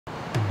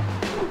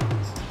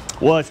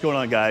What's going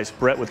on, guys?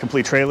 Brett with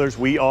Complete Trailers.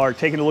 We are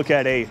taking a look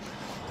at a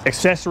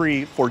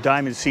accessory for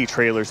Diamond C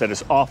trailers that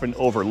is often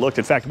overlooked.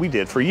 In fact, we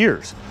did for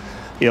years.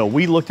 You know,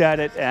 we looked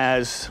at it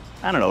as,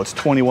 I don't know, it's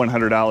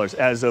 $2,100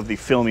 as of the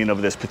filming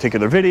of this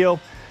particular video.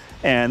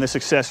 And this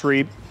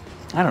accessory,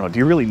 I don't know, do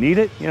you really need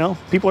it? You know,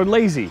 people are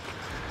lazy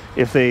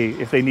if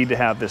they need to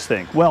have this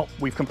thing. Well,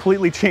 we've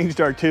completely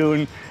changed our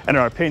tune and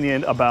our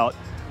opinion about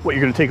what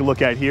you're going to take a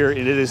look at here.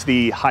 And it is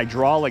the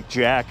hydraulic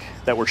jack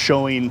that we're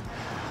showing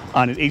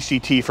on an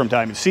HDT from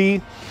Diamond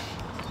C.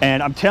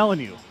 And I'm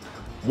telling you,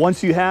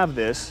 once you have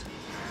this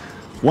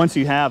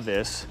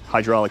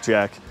hydraulic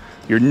jack,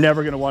 you're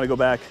never going to want to go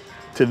back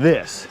to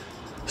this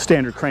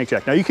standard crank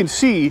jack. Now you can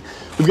see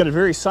we've got a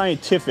very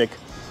scientific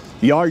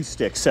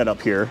yardstick set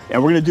up here,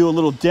 and we're going to do a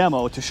little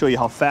demo to show you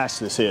how fast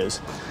this is.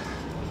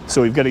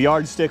 So we've got a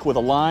yardstick with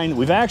a line.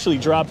 We've actually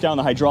dropped down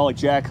the hydraulic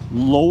jack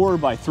lower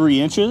by 3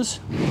 inches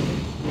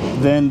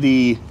than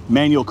the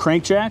manual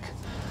crankjack.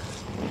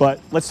 But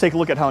let's take a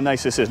look at how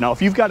nice this is. Now,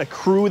 if you've got a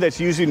crew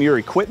that's using your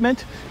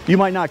equipment, you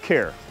might not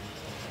care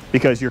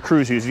because your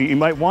crew's using it. You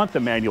might want the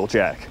manual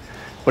jack.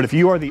 But if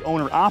you are the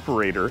owner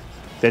operator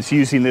that's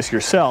using this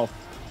yourself,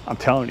 I'm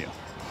telling you,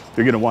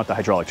 you're gonna want the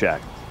hydraulic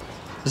jack.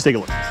 Let's take a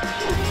look.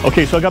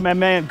 Okay, so I got my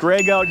man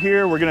Greg out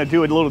here. We're gonna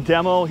do a little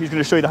demo. He's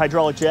gonna show you the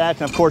hydraulic jack.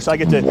 And of course, I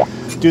get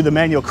to do the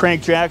manual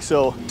crank jack.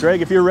 So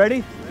Greg, if you're ready.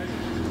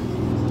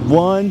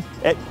 1,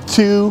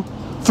 2,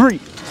 3.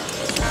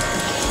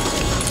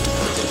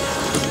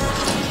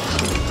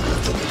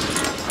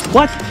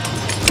 What?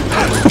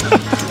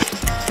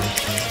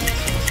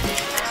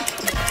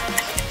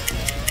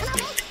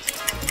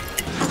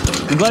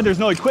 I'm glad there's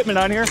no equipment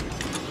on here.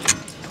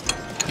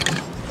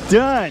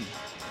 Done.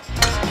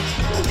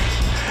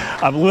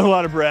 I'm a little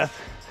out of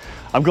breath.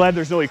 I'm glad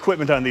there's no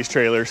equipment on these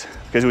trailers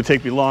because it would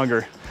take me longer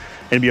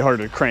and it'd be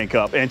harder to crank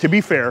up. And to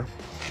be fair,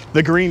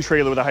 the green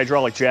trailer with a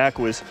hydraulic jack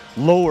was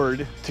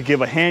lowered to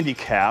give a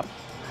handicap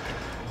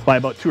by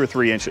about 2 or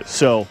 3 inches.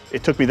 So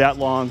it took me that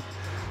long.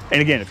 And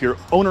again, if you're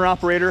owner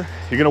operator,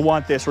 you're gonna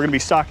want this. We're gonna be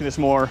stocking this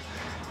more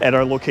at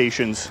our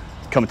locations.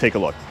 Come and take a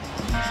look.